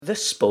The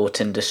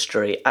Sport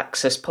Industry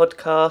Access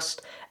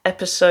Podcast,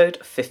 Episode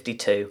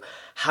 52.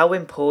 How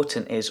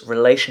important is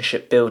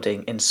relationship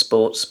building in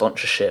sports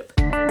sponsorship?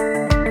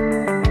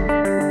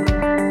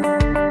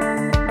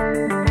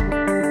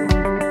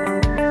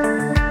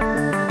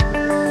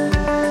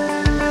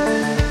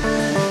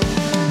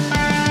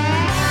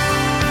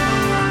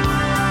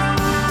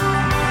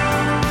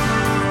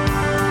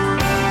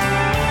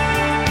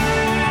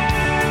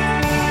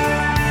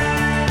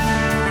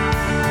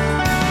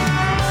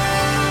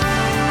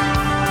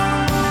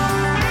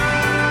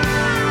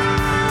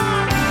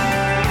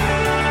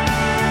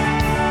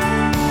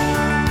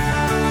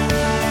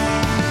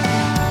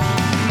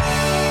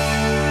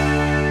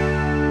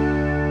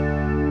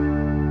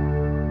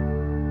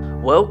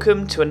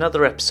 Welcome to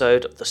another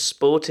episode of the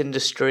Sport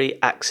Industry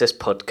Access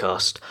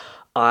Podcast.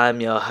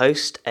 I'm your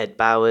host, Ed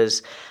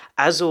Bowers.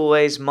 As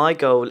always, my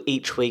goal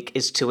each week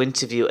is to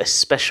interview a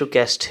special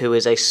guest who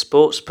is a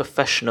sports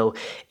professional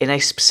in a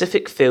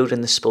specific field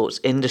in the sports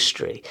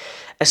industry,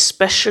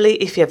 especially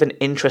if you have an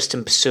interest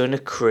in pursuing a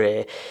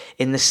career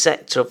in the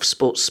sector of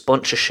sports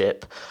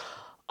sponsorship.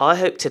 I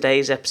hope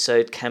today's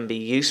episode can be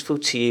useful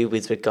to you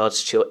with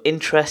regards to your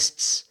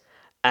interests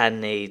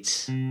and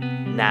needs.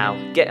 Now,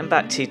 getting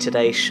back to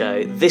today's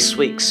show, this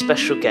week's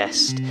special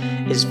guest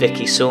is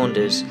Vickie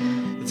Saunders.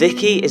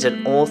 Vickie is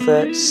an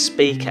author,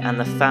 speaker and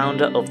the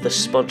founder of the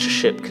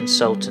Sponsorship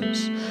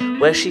Consultants,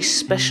 where she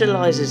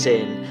specialises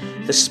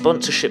in the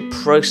sponsorship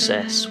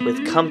process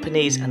with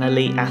companies and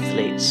elite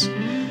athletes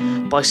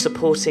by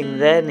supporting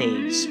their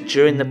needs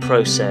during the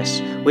process,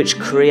 which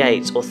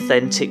creates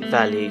authentic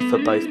value for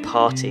both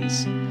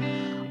parties.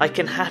 I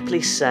can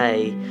happily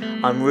say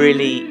I'm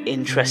really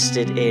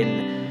interested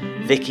in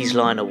Vickie's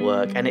line of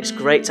work, and it's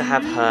great to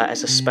have her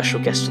as a special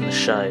guest on the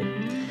show.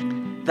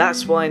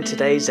 That's why in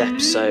today's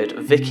episode,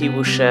 Vickie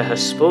will share her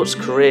sports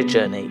career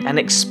journey and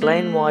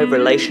explain why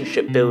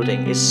relationship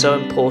building is so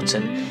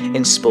important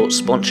in sports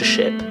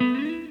sponsorship.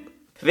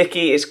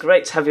 Vickie, it's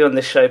great to have you on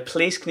the show.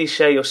 Please, can you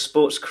share your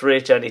sports career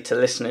journey to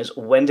listeners?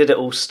 When did it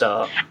all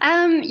start?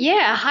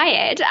 Hi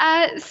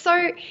Ed. So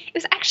it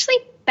was actually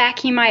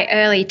back in my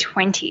early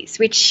 20s,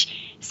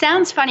 which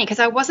sounds funny because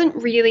I wasn't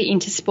really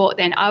into sport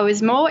then. I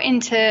was more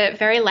into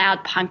very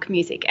loud punk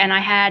music, and I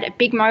had a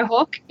big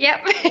mohawk.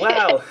 Yep.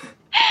 Wow.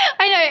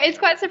 I know, it's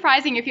quite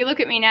surprising if you look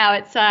at me now.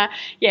 It's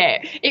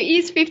it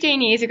is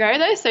 15 years ago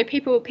though, so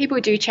people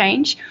do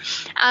change.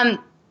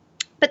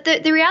 But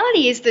the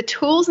reality is the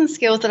tools and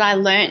skills that I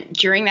learnt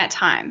during that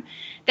time,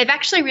 they've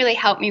actually really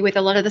helped me with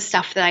a lot of the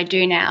stuff that I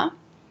do now.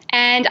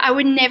 And I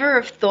would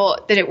never have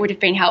thought that it would have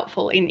been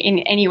helpful in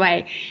any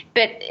way.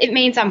 But it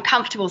means I'm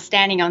comfortable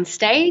standing on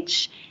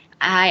stage.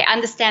 I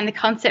understand the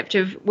concept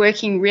of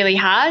working really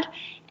hard,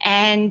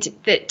 and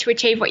that to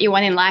achieve what you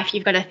want in life,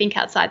 you've got to think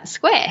outside the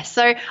square.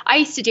 So I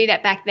used to do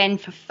that back then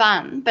for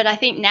fun. But I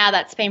think now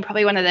that's been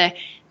probably one of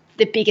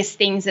the biggest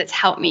things that's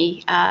helped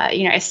me,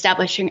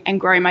 establish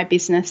and grow my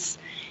business.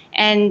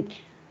 And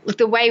look,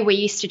 the way we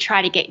used to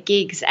try to get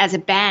gigs as a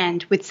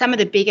band with some of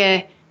the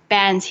bigger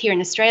bands here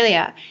in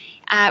Australia,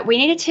 we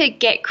needed to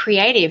get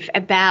creative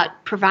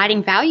about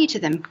providing value to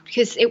them,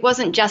 because it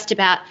wasn't just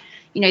about,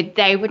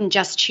 they wouldn't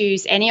just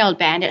choose any old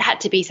band. It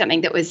had to be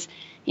something that was,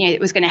 it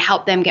was going to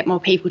help them get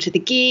more people to the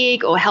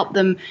gig or help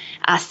them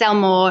sell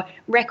more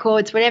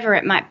records, whatever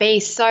it might be.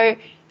 So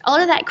a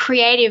lot of that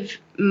creative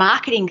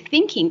marketing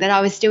thinking that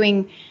I was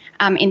doing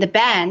in the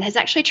band has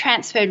actually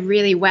transferred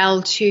really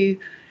well to,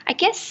 I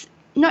guess,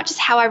 not just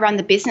how I run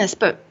the business,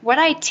 but what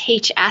I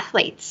teach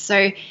athletes.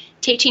 So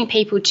teaching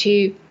people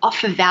to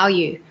offer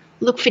value,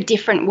 look for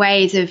different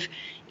ways of,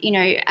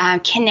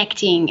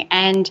 connecting.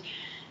 And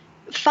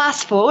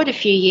fast forward a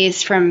few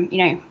years from,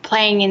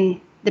 playing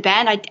in the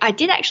band, I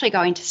did actually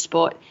go into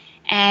sport,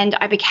 and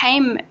I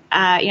became,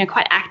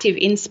 quite active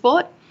in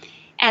sport.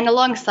 And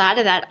alongside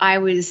of that, I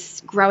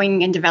was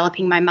growing and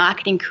developing my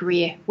marketing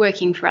career,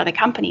 working for other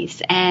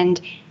companies. And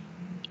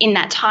in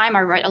that time,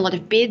 I wrote a lot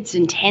of bids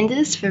and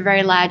tenders for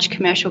very large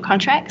commercial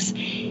contracts.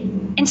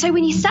 And so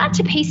when you start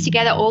to piece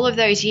together all of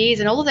those years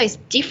and all of those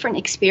different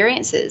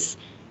experiences,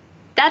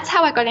 that's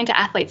how I got into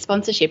athlete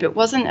sponsorship. It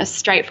wasn't a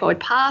straightforward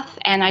path,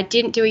 and I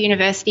didn't do a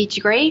university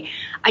degree.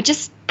 I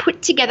just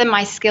put together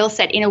my skill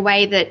set in a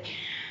way that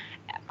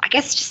I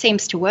guess just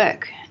seems to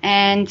work.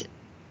 And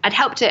I'd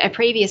helped a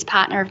previous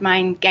partner of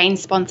mine gain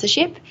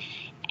sponsorship.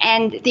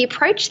 And the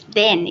approach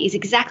then is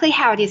exactly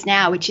how it is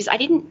now, which is I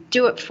didn't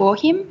do it for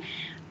him.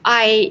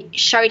 I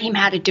showed him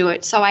how to do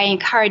it. So I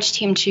encouraged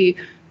him to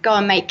go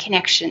and make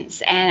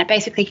connections, and I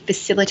basically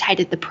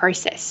facilitated the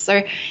process.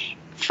 So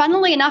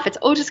funnily enough, it's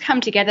all just come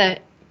together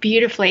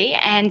beautifully.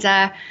 And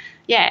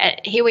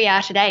here we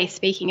are today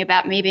speaking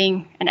about me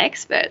being an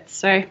expert.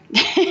 So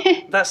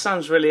that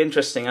sounds really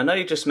interesting. I know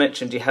you just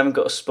mentioned you haven't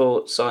got a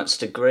sports science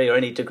degree or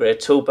any degree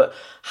at all, but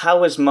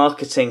how has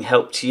marketing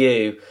helped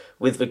you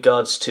with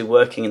regards to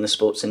working in the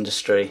sports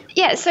industry?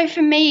 Yeah, so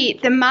for me,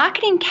 the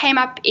marketing came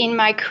up in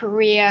my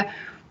career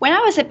when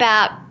I was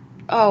about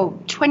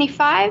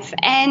 25.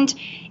 And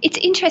it's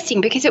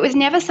interesting because it was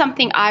never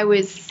something I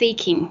was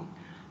seeking.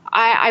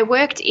 I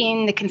worked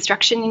in the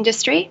construction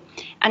industry,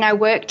 and I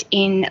worked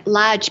in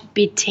large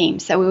bid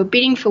teams. So we were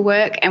bidding for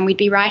work, and we'd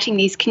be writing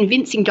these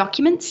convincing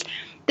documents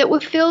that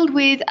were filled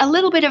with a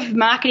little bit of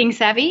marketing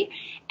savvy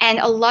and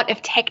a lot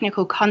of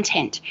technical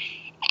content.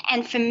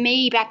 And for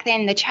me back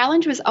then, the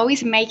challenge was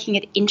always making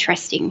it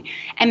interesting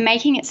and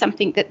making it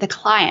something that the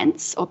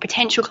clients or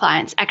potential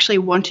clients actually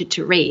wanted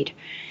to read.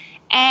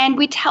 And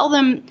we tell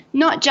them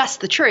not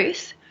just the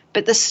truth,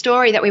 but the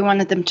story that we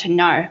wanted them to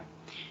know.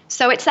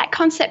 So it's that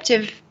concept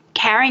of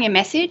carrying a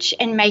message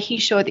and making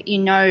sure that you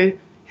know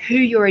who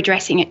you're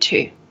addressing it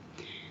to.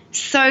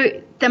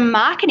 So the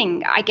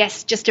marketing, I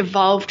guess, just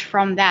evolved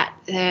from that.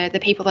 The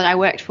people that I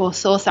worked for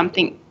saw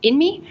something in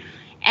me,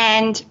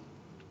 and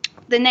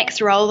the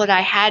next role that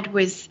I had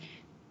was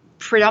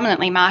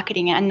predominantly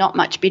marketing and not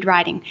much bid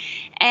writing.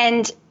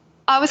 And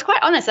I was quite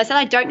honest. I said,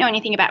 I don't know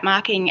anything about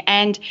marketing.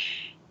 And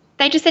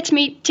they just said to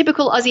me,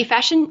 typical Aussie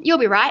fashion, you'll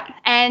be right.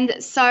 And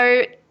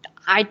so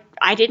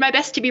I did my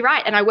best to be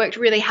right, and I worked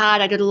really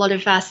hard. I did a lot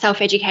of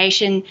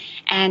self-education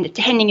and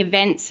attending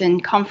events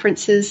and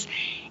conferences.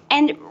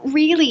 And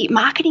really,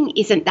 marketing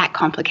isn't that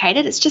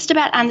complicated. It's just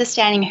about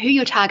understanding who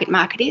your target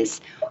market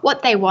is,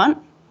 what they want,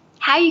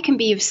 how you can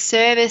be of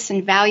service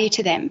and value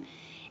to them,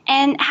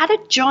 and how to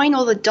join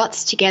all the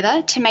dots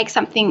together to make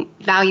something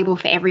valuable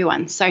for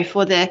everyone. So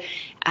for the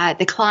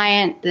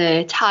client,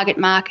 the target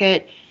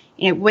market,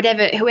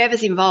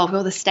 whoever's involved,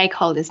 all the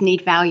stakeholders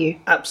need value.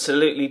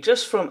 Absolutely.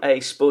 Just from a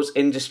sports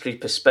industry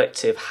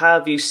perspective, how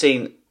have you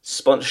seen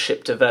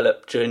sponsorship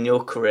develop during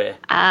your career?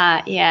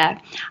 Yeah.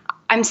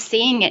 I'm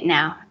seeing it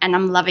now, and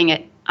I'm loving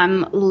it.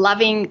 I'm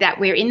loving that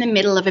we're in the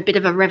middle of a bit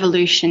of a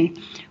revolution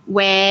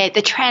where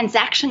the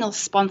transactional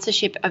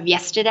sponsorship of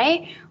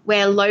yesterday,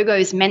 where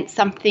logos meant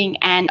something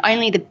and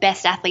only the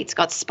best athletes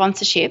got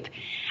sponsorship,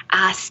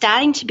 are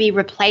starting to be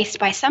replaced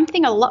by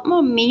something a lot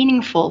more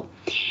meaningful.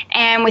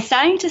 And we're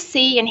starting to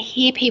see and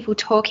hear people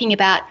talking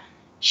about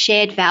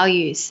shared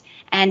values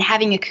and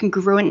having a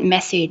congruent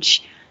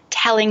message,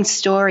 telling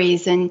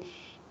stories and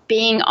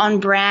being on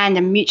brand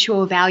and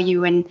mutual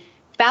value and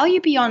value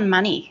beyond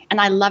money.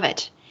 And I love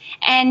it.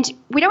 And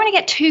we don't want to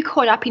get too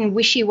caught up in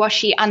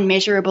wishy-washy,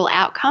 unmeasurable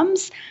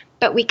outcomes,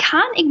 but we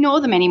can't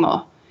ignore them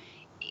anymore.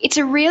 It's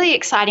a really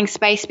exciting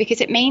space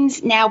because it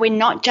means now we're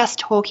not just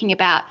talking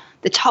about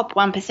the top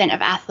 1%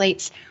 of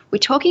athletes. We're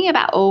talking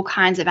about all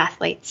kinds of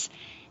athletes.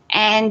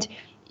 And,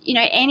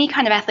 any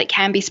kind of athlete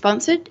can be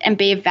sponsored and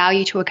be of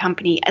value to a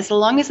company as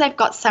long as they've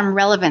got some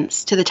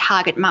relevance to the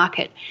target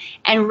market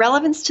and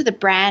relevance to the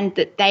brand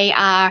that they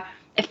are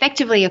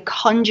effectively a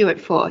conduit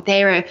for.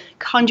 They're a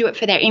conduit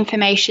for their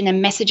information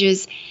and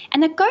messages,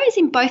 and it goes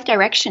in both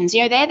directions.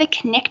 They're the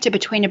connector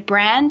between a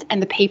brand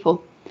and the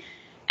people.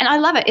 And I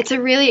love it. It's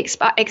a really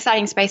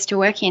exciting space to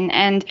work in,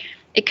 and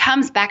it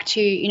comes back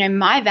to,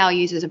 my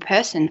values as a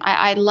person.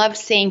 I love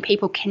seeing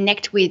people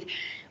connect with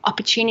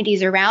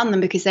opportunities around them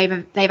because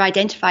they've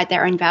identified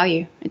their own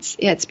value.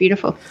 It's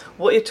beautiful.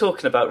 What you're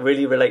talking about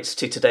really relates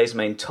to today's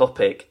main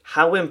topic.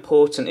 How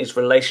important is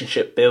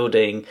relationship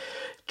building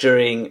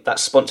during that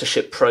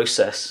sponsorship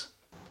process?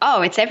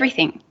 Oh, it's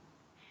everything.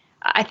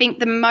 I think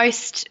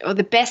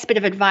the best bit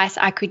of advice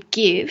I could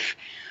give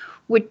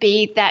would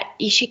be that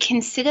you should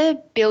consider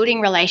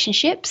building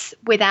relationships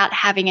without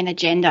having an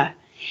agenda,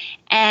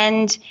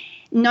 and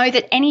know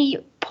that any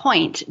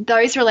point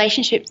those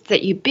relationships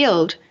that you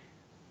build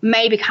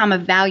may become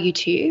of value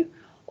to you,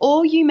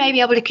 or you may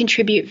be able to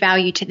contribute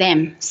value to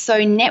them. So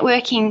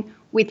networking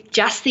with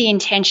just the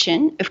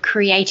intention of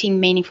creating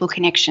meaningful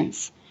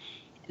connections.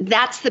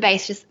 That's the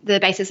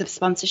basis of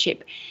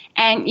sponsorship.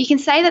 And you can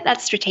say that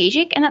that's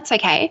strategic, and that's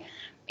okay.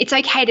 It's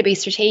okay to be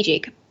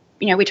strategic.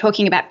 We're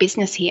talking about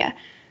business here,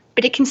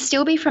 but it can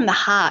still be from the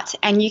heart,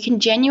 and you can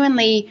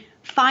genuinely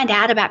find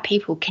out about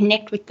people,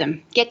 connect with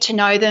them, get to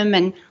know them,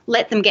 and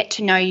let them get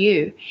to know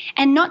you,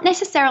 and not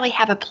necessarily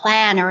have a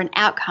plan or an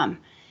outcome,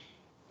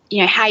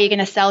 how you're going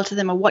to sell to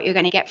them or what you're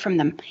going to get from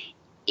them.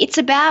 It's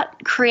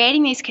about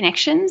creating these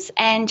connections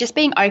and just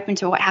being open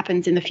to what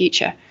happens in the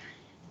future.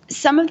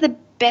 Some of the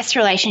best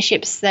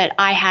relationships that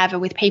I have are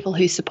with people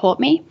who support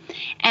me,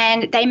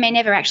 and they may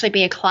never actually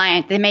be a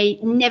client. There may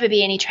never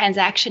be any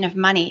transaction of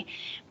money,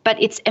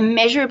 but it's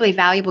immeasurably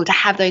valuable to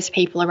have those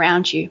people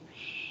around you.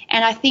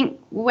 And I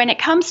think when it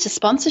comes to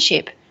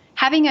sponsorship,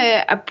 having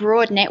a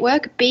broad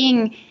network,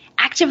 being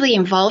actively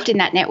involved in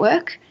that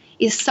network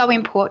is so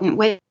important,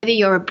 whether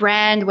you're a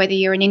brand, whether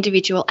you're an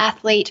individual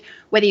athlete,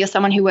 whether you're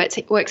someone who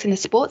works in a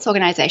sports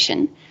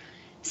organization.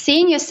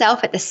 Seeing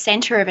yourself at the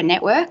center of a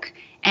network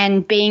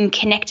and being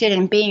connected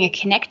and being a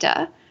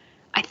connector,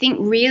 I think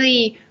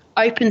really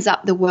opens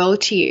up the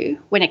world to you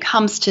when it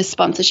comes to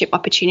sponsorship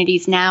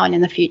opportunities now and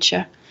in the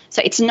future.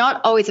 So it's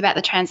not always about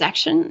the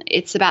transaction,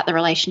 it's about the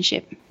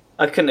relationship.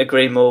 I couldn't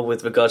agree more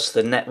with regards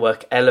to the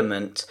network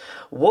element.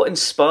 What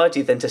inspired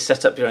you then to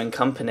set up your own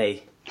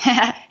company?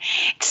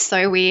 It's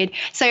so weird.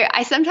 So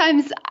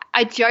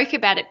I joke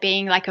about it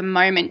being like a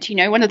moment,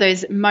 one of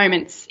those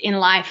moments in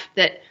life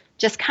that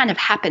just kind of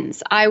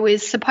happens. I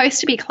was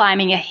supposed to be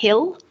climbing a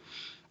hill.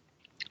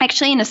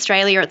 Actually, in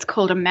Australia, it's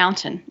called a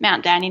mountain,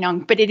 Mount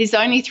Dandenong, but it is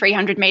only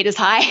 300 metres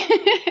high.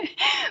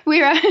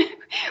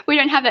 We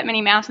don't have that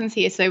many mountains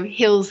here, so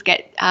hills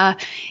get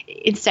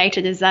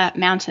instated as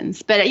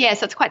mountains. But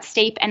so it's quite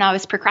steep, and I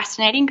was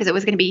procrastinating because it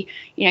was going to be,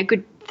 a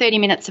good 30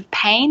 minutes of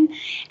pain.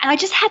 And I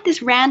just had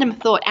this random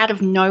thought out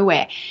of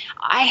nowhere.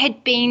 I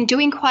had been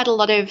doing quite a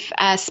lot of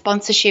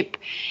sponsorship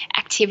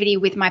activity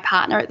with my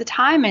partner at the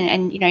time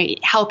and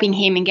helping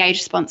him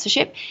engage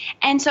sponsorship.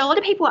 And so a lot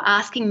of people were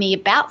asking me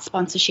about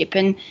sponsorship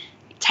and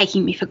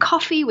taking me for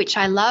coffee, which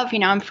I love.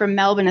 I'm from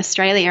Melbourne,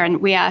 Australia,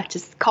 and we are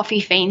just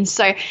coffee fiends.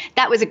 So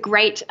that was a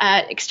great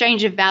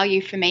exchange of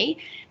value for me.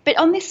 But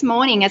on this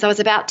morning, as I was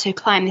about to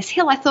climb this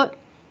hill, I thought,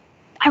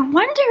 I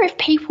wonder if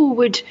people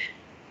would,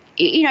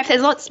 if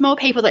there's lots more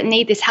people that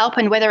need this help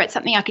and whether it's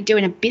something I could do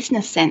in a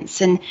business sense.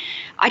 And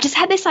I just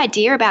had this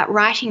idea about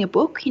writing a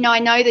book. I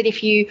know that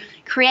if you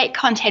create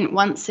content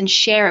once and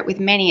share it with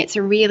many, it's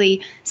a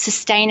really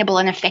sustainable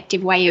and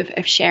effective way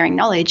of sharing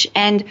knowledge.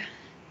 And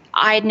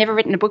I had never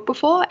written a book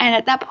before, and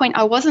at that point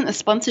I wasn't a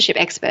sponsorship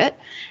expert,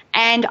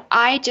 and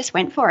I just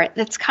went for it.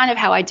 That's kind of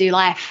how I do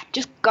life.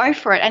 Just go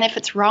for it, and if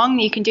it's wrong,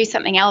 you can do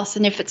something else,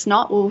 and if it's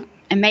not, well,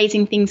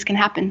 amazing things can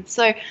happen.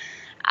 So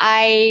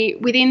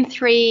within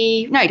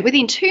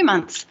 2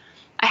 months,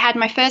 I had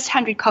my first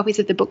 100 copies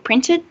of the book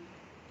printed.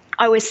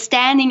 I was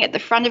standing at the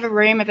front of a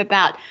room of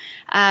about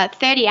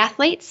 30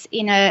 athletes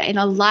in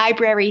a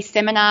library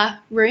seminar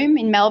room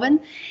in Melbourne,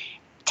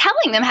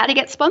 telling them how to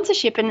get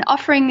sponsorship and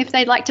offering if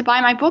they'd like to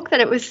buy my book that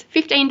it was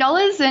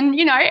 $15. And,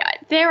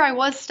 there I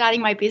was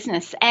starting my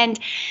business. And,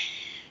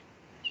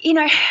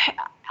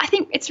 I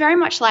think it's very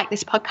much like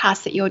this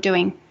podcast that you're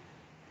doing.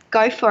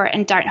 Go for it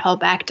and don't hold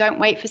back. Don't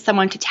wait for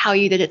someone to tell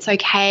you that it's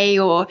okay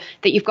or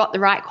that you've got the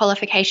right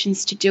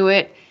qualifications to do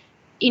it.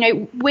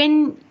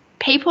 When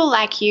people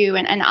like you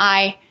and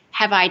I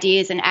have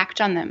ideas and act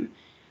on them,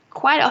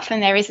 quite often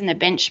there isn't a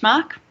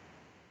benchmark.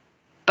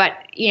 But,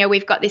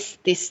 we've got this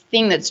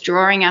thing that's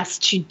drawing us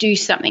to do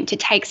something, to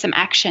take some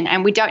action,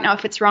 and we don't know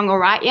if it's wrong or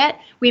right yet.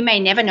 We may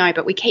never know,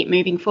 but we keep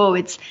moving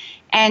forwards.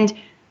 And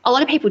a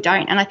lot of people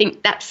don't. And I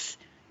think that's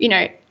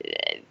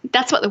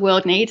what the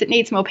world needs. It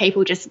needs more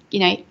people just,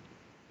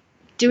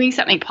 doing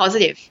something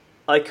positive.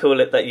 I call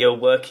it that you're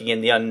working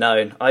in the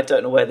unknown. I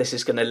don't know where this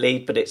is going to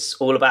lead, but it's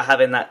all about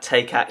having that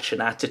take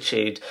action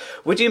attitude.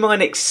 Would you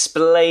mind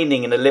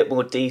explaining in a little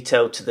more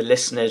detail to the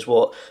listeners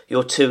what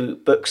your 2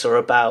 books are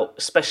about,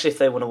 especially if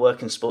they want to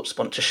work in sports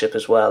sponsorship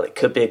as well? It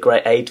could be a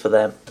great aid for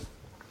them.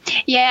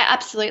 Yeah,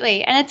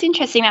 absolutely. And it's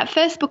interesting. That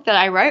first book that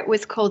I wrote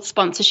was called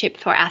Sponsorship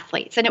for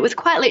Athletes. And it was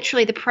quite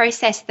literally the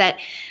process that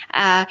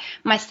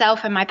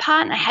myself and my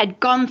partner had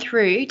gone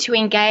through to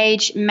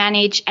engage,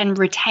 manage and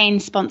retain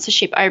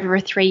sponsorship over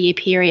a 3-year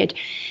period.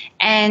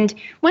 And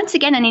once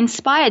again, an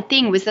inspired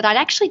thing was that I'd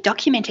actually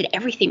documented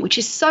everything, which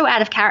is so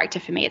out of character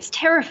for me. It's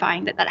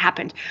terrifying that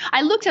happened.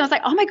 I looked and I was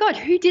like, oh my God,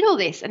 who did all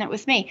this? And it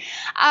was me.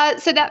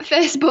 So that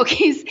first book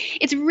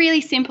it's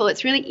really simple.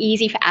 It's really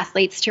easy for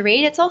athletes to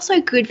read. It's also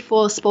good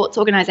for sports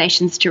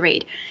organizations to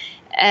read.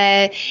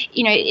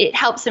 It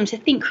helps them to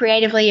think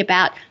creatively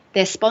about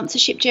their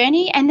sponsorship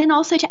journey and then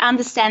also to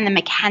understand the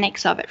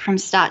mechanics of it from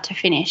start to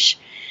finish.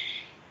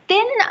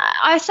 Then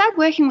I started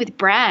working with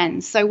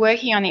brands, so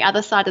working on the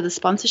other side of the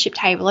sponsorship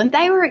table, and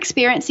they were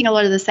experiencing a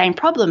lot of the same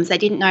problems. They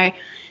didn't know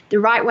the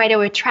right way to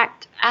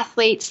attract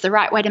athletes, the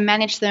right way to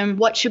manage them,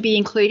 what should be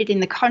included in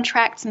the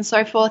contracts and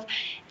so forth.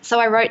 So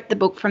I wrote the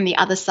book From the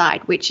Other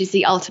Side, which is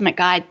the ultimate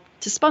guide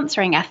to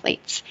sponsoring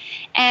athletes.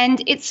 And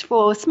it's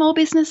for small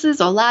businesses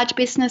or large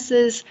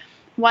businesses,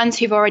 ones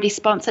who've already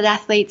sponsored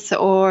athletes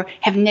or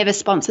have never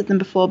sponsored them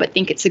before but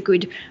think it's a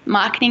good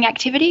marketing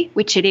activity,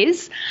 which it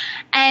is.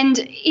 And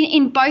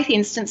in both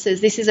instances,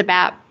 this is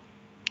about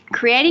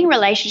creating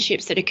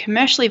relationships that are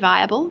commercially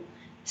viable,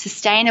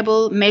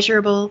 sustainable,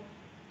 measurable,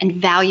 and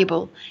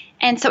valuable.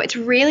 And so it's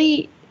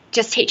really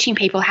just teaching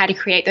people how to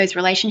create those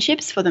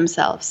relationships for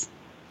themselves.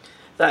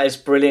 That is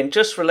brilliant.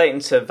 Just relating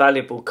to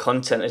valuable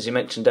content, as you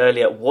mentioned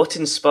earlier, what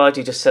inspired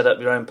you to set up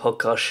your own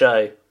podcast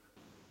show?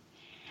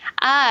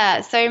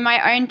 So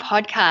my own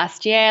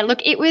podcast. Yeah, look,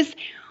 it was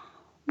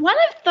one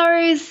of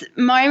those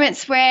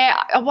moments where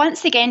I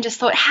once again just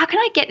thought, how can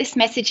I get this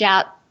message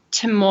out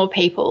to more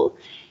people?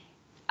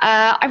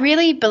 I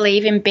really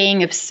believe in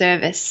being of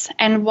service.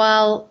 And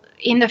while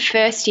in the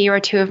first year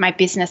or 2 of my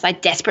business, I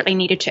desperately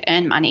needed to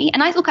earn money.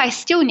 And I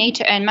still need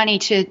to earn money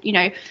to,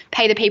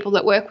 pay the people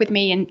that work with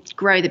me and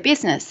grow the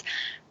business.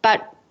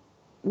 But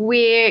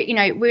we're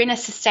in a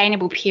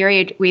sustainable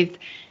period with,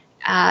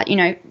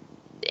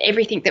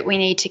 everything that we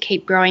need to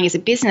keep growing as a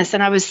business.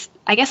 And I was,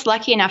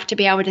 lucky enough to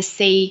be able to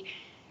see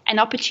an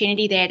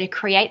opportunity there to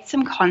create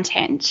some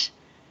content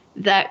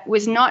that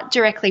was not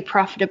directly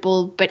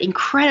profitable, but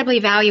incredibly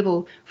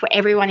valuable for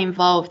everyone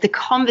involved. The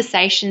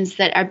conversations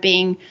that are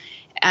being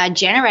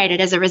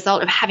generated as a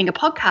result of having a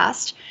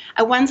podcast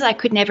are ones that I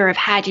could never have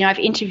had. I've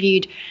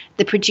interviewed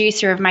the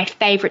producer of my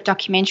favorite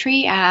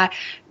documentary,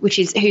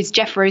 who's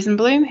Jeff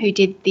Rosenblum, who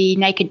did the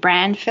Naked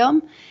Brand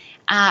film.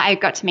 I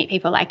got to meet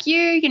people like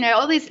you,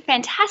 all these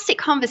fantastic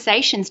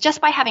conversations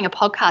just by having a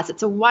podcast.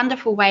 It's a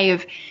wonderful way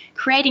of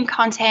creating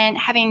content,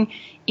 having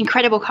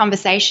incredible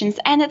conversations.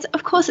 And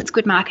of course, it's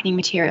good marketing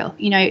material.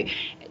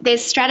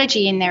 There's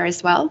strategy in there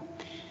as well.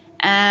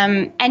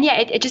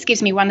 It just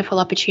gives me wonderful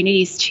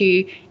opportunities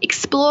to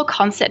explore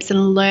concepts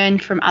and learn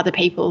from other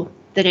people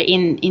that are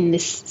in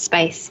this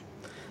space.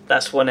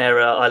 That's one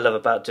area I love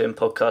about doing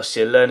podcasts.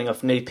 You're learning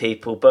off new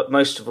people, but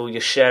most of all, you're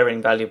sharing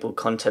valuable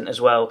content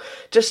as well.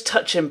 Just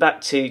touching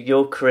back to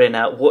your career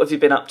now, what have you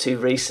been up to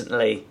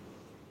recently?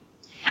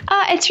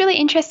 It's really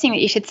interesting that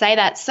you should say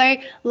that. So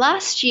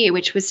last year,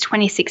 which was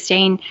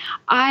 2016,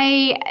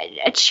 a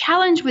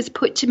challenge was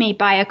put to me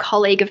by a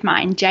colleague of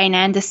mine, Jane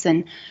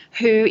Anderson,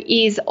 who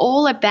is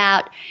all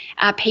about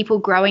people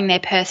growing their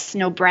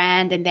personal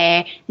brand and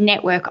their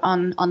network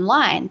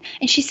online.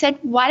 And she said,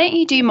 why don't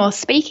you do more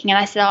speaking? And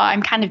I said,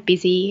 I'm kind of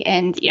busy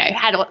and,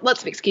 had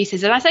lots of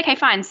excuses. And I said, okay,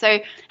 fine. So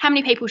how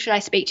many people should I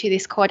speak to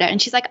this quarter?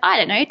 And she's like, I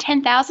don't know,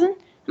 10,000? I'm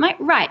like,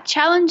 right,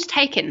 challenge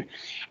taken.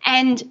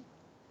 And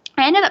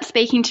I ended up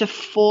speaking to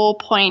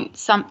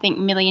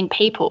 4-point-something million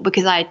people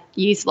because I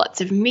used lots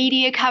of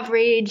media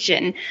coverage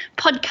and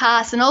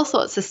podcasts and all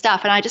sorts of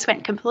stuff, and I just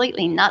went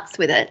completely nuts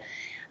with it.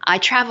 I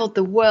traveled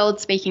the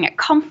world speaking at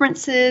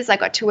conferences. I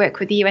got to work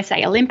with the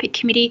USA Olympic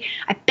Committee.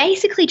 I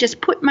basically just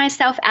put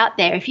myself out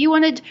there. If you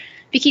wanted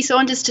Vickie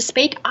Saunders to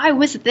speak, I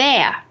was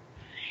there.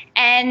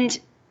 And,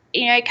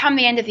 come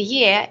the end of the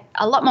year,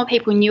 a lot more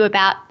people knew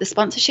about the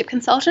sponsorship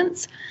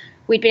consultants.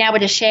 We'd been able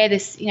to share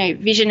this,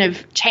 vision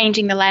of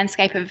changing the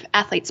landscape of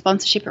athlete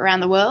sponsorship around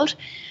the world.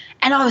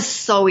 And I was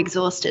so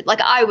exhausted. Like,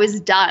 I was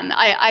done.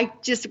 I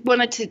just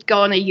wanted to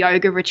go on a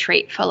yoga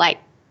retreat for like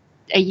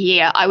a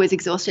year. I was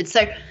exhausted.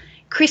 So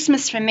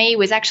Christmas for me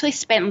was actually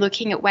spent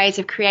looking at ways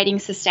of creating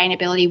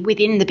sustainability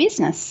within the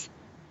business.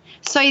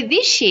 So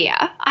this year,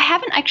 I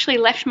haven't actually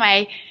left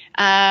my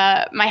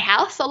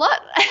house a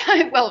lot.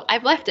 Well,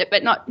 I've left it,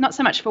 but not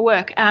so much for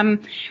work.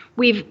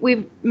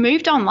 We've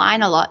moved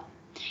online a lot.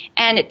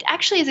 And it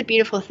actually is a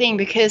beautiful thing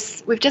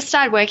because we've just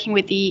started working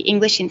with the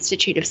English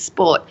Institute of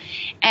Sport,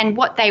 and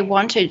what they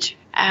wanted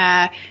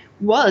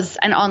was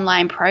an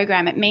online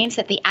program. It means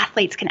that the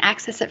athletes can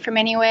access it from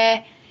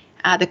anywhere.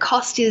 The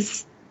cost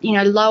is,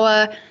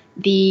 lower.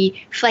 The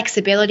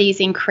flexibility is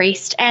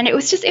increased. And it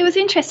was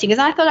interesting because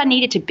I thought I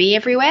needed to be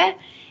everywhere,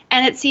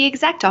 and it's the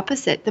exact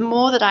opposite. The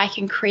more that I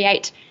can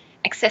create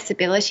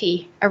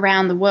accessibility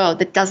around the world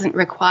that doesn't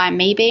require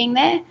me being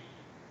there,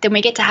 then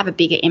we get to have a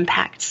bigger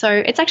impact. So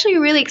it's actually a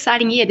really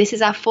exciting year. This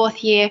is our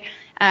 4th year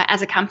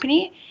as a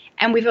company,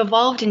 and we've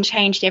evolved and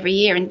changed every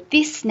year. And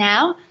this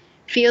now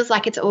feels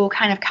like it's all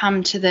kind of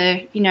come to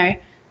the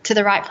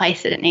right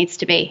place that it needs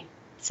to be.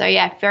 So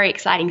yeah, very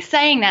exciting.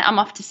 Saying that, I'm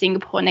off to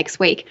Singapore next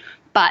week,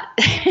 but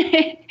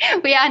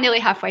we are nearly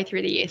halfway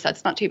through the year, so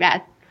it's not too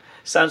bad.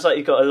 Sounds like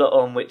you've got a lot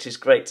on, which is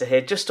great to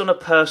hear. Just on a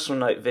personal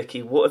note,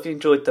 Vickie, what have you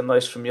enjoyed the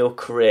most from your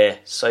career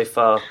so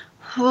far?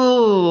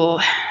 Oh,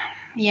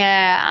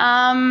 yeah.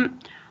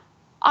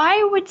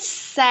 I would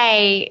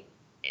say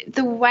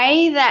the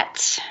way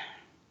that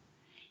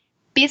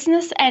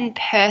business and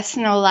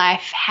personal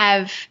life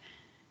have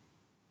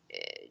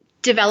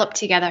developed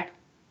together.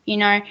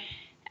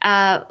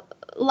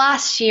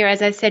 Last year,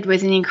 as I said,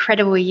 was an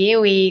incredible year.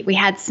 We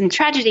had some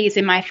tragedies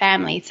in my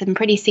family, some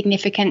pretty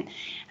significant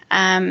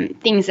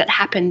things that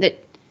happened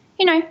that,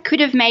 could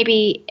have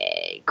maybe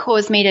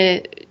caused me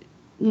to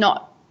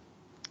not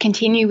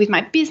continue with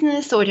my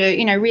business or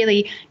to,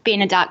 really be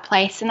in a dark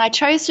place. And I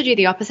chose to do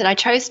the opposite. I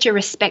chose to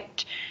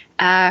respect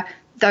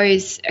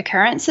those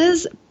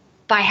occurrences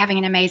by having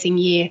an amazing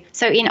year.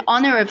 So in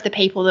honor of the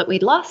people that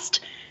we'd lost,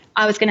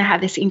 I was going to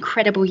have this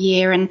incredible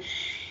year. And,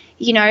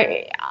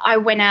 I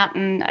went out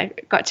and I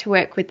got to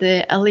work with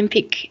the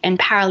Olympic and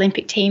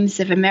Paralympic teams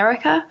of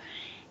America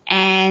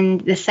and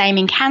the same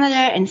in Canada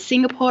and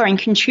Singapore and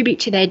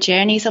contribute to their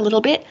journeys a little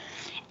bit.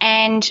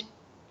 And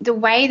the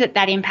way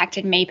that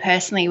impacted me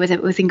personally was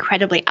it was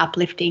incredibly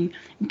uplifting.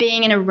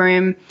 Being in a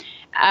room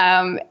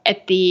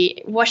at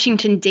the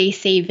Washington,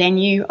 D.C.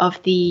 venue of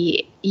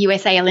the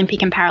USA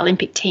Olympic and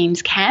Paralympic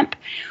teams camp,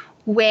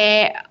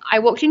 where I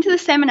walked into the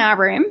seminar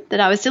room that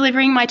I was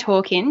delivering my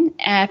talk in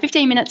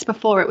 15 minutes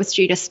before it was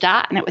due to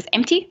start, and it was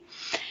empty.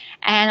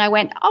 And I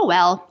went, oh,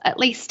 well, at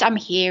least I'm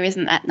here.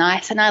 Isn't that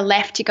nice? And I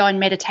left to go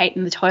and meditate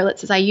in the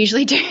toilets as I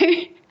usually do.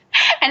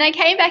 And I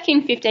came back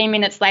in 15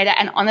 minutes later,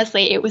 and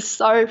honestly, it was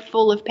so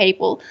full of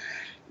people.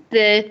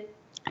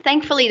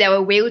 Thankfully, there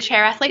were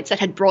wheelchair athletes that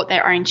had brought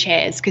their own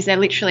chairs because there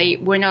literally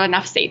were not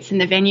enough seats in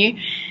the venue.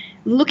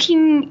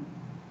 Looking,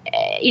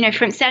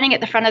 from standing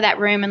at the front of that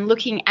room and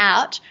looking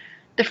out,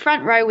 the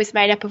front row was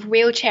made up of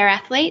wheelchair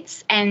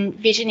athletes and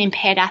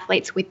vision-impaired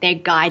athletes with their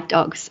guide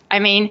dogs. I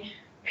mean,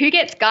 who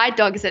gets guide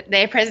dogs at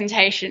their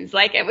presentations?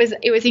 Like, it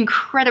was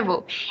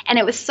incredible, and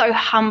it was so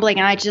humbling.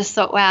 And I just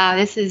thought, wow,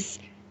 this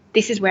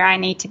is where I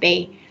need to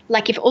be.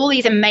 Like, if all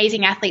these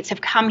amazing athletes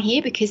have come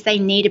here because they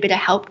need a bit of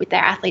help with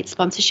their athlete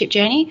sponsorship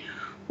journey,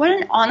 what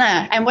an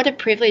honor and what a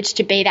privilege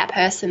to be that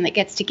person that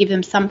gets to give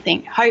them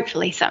something,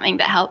 hopefully something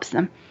that helps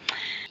them.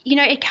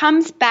 it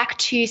comes back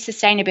to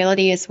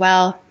sustainability as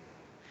well.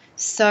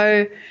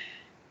 So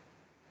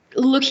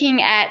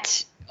looking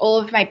at all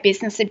of my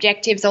business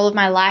objectives, all of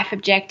my life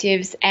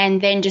objectives,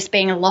 and then just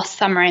being lost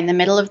somewhere in the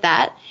middle of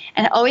that,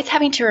 and always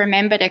having to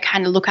remember to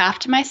kind of look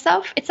after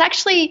myself.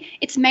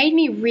 It's made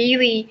me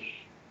really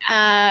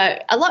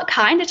a lot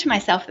kinder to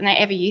myself than I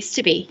ever used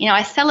to be.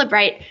 I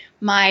celebrate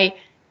my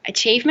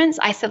achievements.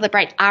 I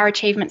celebrate our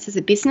achievements as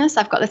a business.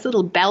 I've got this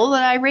little bell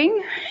that I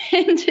ring,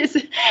 and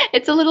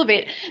it's a little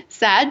bit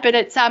sad, but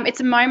it's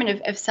a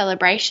moment of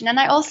celebration. And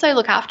I also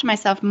look after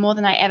myself more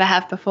than I ever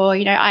have before.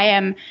 I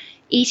am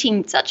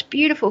eating such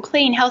beautiful,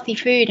 clean, healthy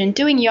food and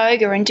doing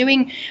yoga and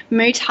doing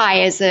Muay Thai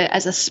as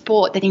a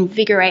sport that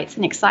invigorates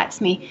and excites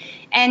me.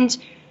 And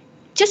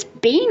just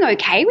being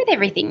okay with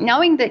everything,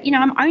 knowing that,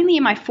 I'm only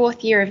in my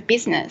 4th year of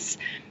business.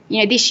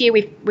 This year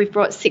we've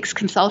brought 6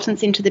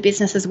 consultants into the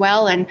business as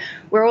well, and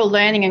we're all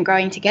learning and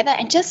growing together,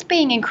 and just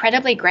being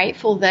incredibly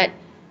grateful that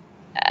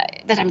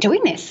I'm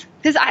doing this,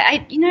 because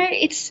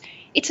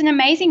it's an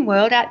amazing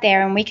world out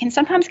there, and we can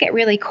sometimes get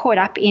really caught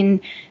up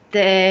in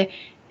the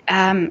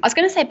I was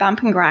going to say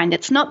bump and grind.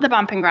 It's not the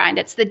bump and grind.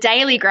 It's the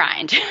daily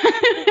grind. 2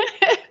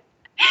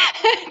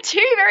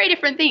 very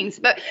different things,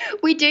 but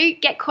we do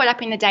get caught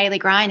up in the daily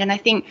grind. And I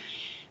think,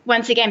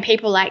 once again,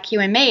 people like you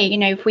and me,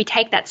 if we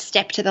take that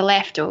step to the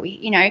left, or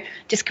we,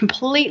 just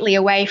completely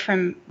away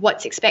from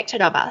what's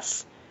expected of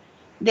us,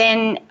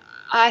 then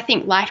I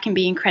think life can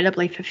be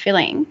incredibly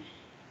fulfilling.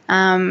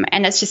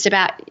 And it's just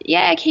about,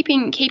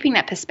 keeping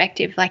that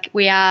perspective. Like,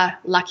 we are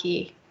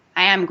lucky.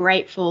 I am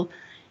grateful.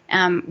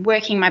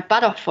 Working my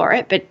butt off for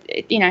it, but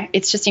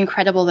it's just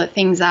incredible that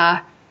things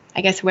are,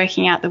 I guess,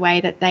 working out the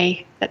way that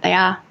they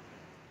are.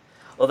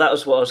 Well, that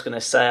was what I was going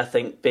to say. I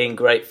think being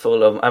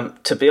grateful.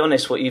 To be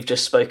honest, what you've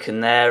just spoken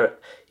there,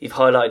 you've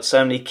highlighted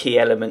so many key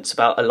elements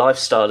about a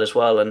lifestyle as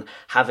well, and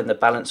having the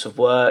balance of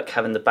work,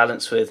 having the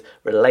balance with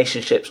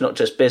relationships, not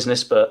just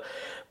business, but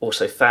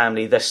also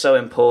family. They're so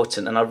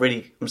important, and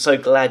I'm so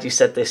glad you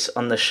said this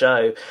on the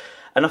show.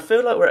 And I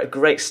feel like we're at a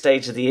great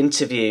stage of the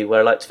interview where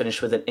I like to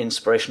finish with an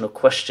inspirational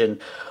question.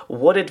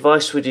 What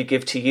advice would you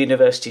give to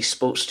university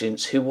sports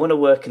students who want to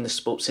work in the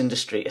sports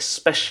industry,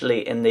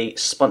 especially in the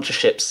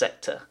sponsorship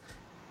sector?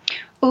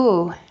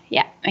 Oh,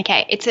 yeah.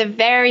 Okay. It's a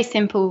very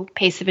simple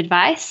piece of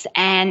advice,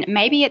 and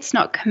maybe it's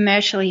not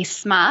commercially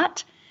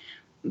smart,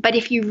 but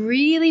if you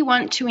really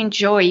want to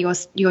enjoy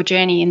your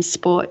journey in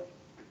sport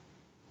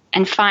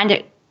and find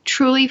it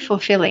truly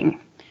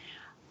fulfilling,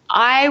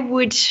 I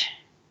would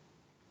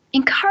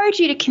encourage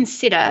you to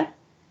consider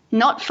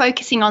not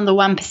focusing on the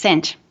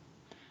 1%.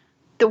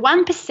 The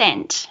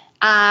 1%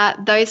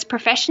 are those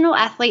professional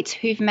athletes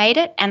who've made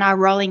it and are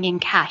rolling in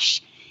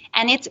cash.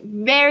 And it's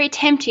very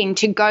tempting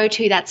to go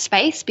to that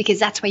space, because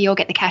that's where you'll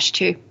get the cash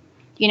too.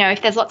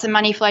 If there's lots of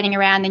money floating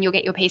around, then you'll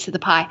get your piece of the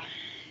pie.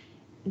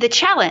 The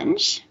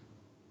challenge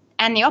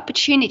and the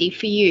opportunity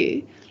for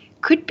you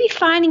could be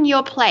finding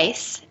your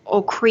place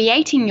or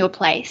creating your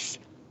place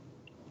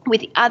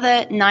with the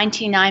other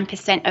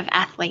 99% of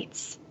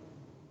athletes.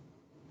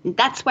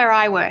 That's where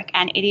I work,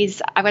 and it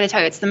is, I've got to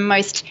tell you, it's the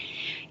most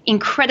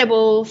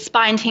incredible,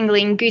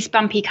 spine-tingling,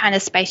 goosebumpy kind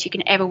of space you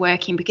can ever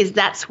work in, because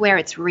that's where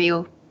it's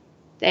real.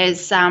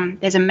 There's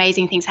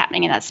amazing things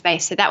happening in that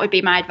space. So that would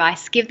be my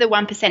advice. Give the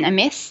 1% a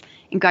miss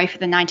and go for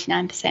the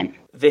 99%.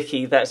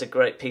 Vickie, that's a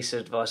great piece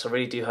of advice. I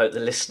really do hope the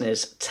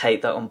listeners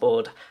take that on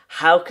board.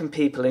 How can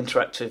people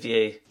interact with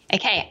you?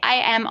 Okay, I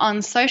am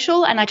on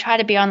social, and I try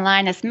to be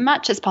online as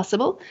much as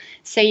possible.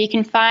 So you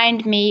can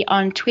find me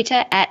on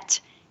Twitter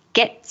at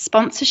Get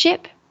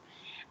Sponsorship.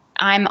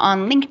 I'm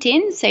on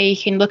LinkedIn, so you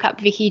can look up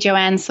Vickie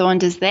Joanne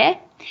Saunders there,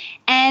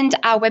 and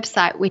our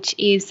website, which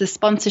is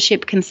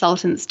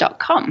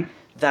thesponsorshipconsultants.com.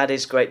 That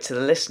is great. To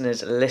the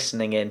listeners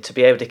listening in, to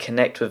be able to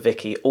connect with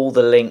Vickie, all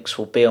the links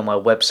will be on my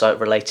website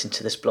relating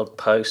to this blog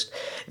post.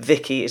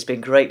 Vickie, it's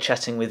been great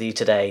chatting with you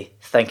today.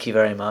 Thank you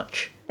very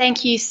much.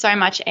 Thank you so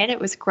much, Ed. It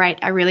was great.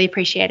 I really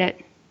appreciate it.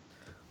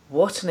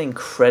 What an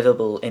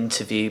incredible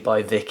interview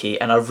by Vickie,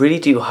 and I really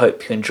do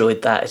hope you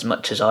enjoyed that as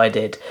much as I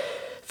did.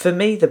 For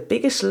me, the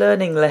biggest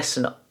learning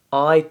lesson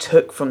I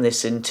took from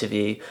this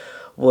interview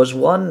was,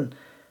 one,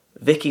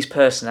 Vickie's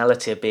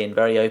personality of being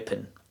very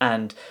open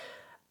and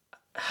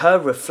her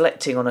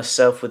reflecting on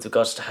herself with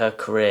regards to her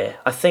career.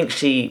 I think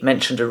she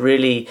mentioned a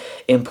really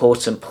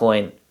important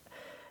point.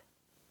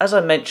 As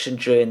I mentioned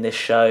during this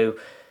show,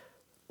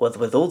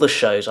 with all the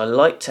shows, I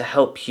like to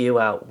help you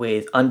out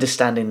with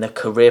understanding the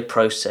career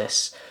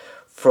process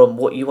from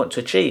what you want to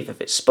achieve.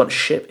 If it's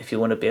sponsorship, if you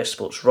want to be a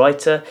sports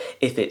writer,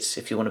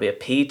 if you want to be a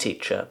PE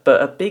teacher.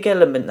 But a big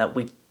element that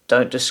we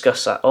don't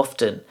discuss that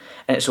often,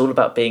 and it's all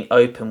about being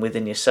open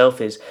within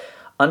yourself, is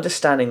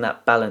understanding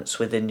that balance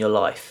within your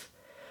life,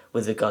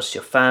 with regards to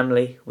your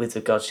family, with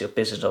regards to your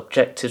business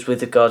objectives,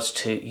 with regards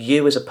to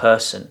you as a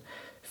person,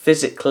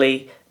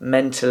 physically,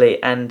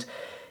 mentally, and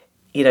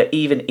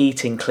even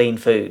eating clean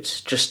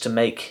foods just to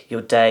make your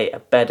day a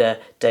better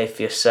day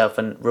for yourself.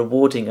 And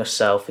rewarding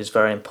yourself is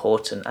very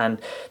important. And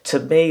to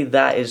me,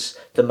 that is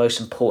the most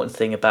important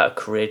thing about a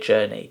career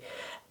journey.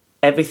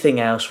 Everything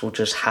else will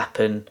just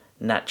happen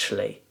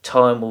naturally.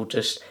 Time will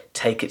just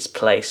take its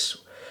place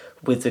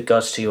with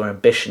regards to your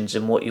ambitions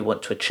and what you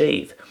want to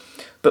achieve.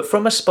 But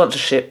from a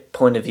sponsorship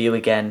point of view,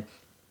 again,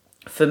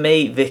 for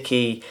me,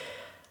 Vickie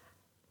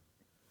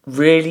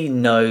really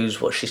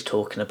knows what she's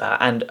talking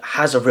about and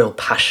has a real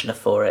passion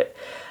for it.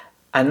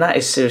 And that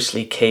is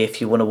seriously key if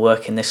you want to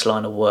work in this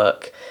line of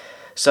work.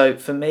 So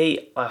for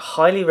me, I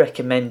highly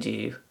recommend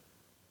you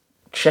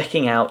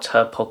checking out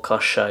her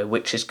podcast show,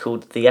 which is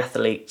called The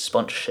Athlete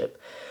Sponsorship,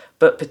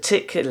 but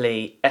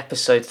particularly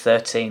episode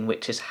 13,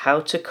 which is how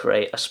to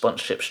create a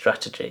sponsorship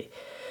strategy.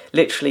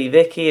 Literally,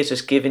 Vickie has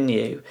just given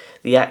you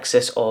the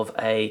access of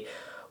a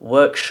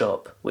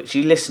workshop which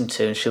you listen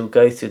to, and she'll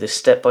go through the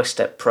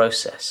step-by-step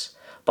process.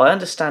 By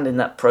understanding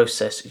that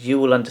process, you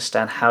will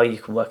understand how you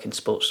can work in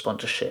sports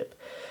sponsorship.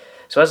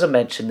 So as I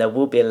mentioned, there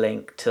will be a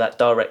link to that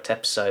direct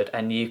episode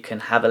and you can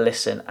have a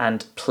listen,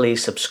 and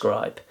please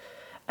subscribe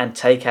and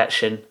take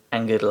action,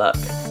 and good luck.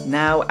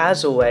 Now,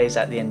 as always,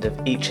 at the end of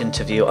each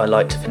interview, I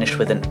like to finish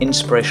with an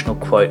inspirational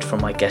quote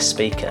from my guest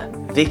speaker.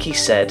 Vickie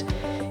said,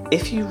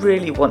 "If you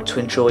really want to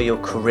enjoy your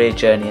career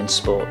journey in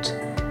sport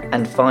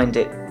and find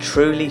it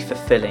truly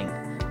fulfilling,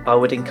 I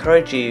would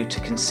encourage you to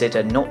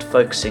consider not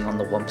focusing on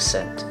the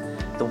 1%,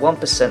 the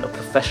 1% of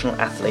professional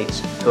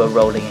athletes who are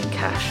rolling in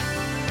cash.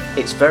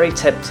 It's very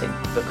tempting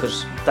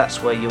because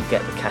that's where you'll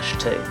get the cash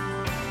too.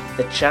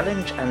 The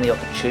challenge and the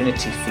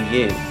opportunity for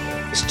you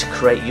is to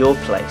create your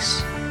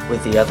place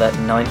with the other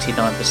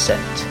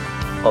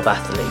 99% of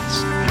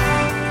athletes."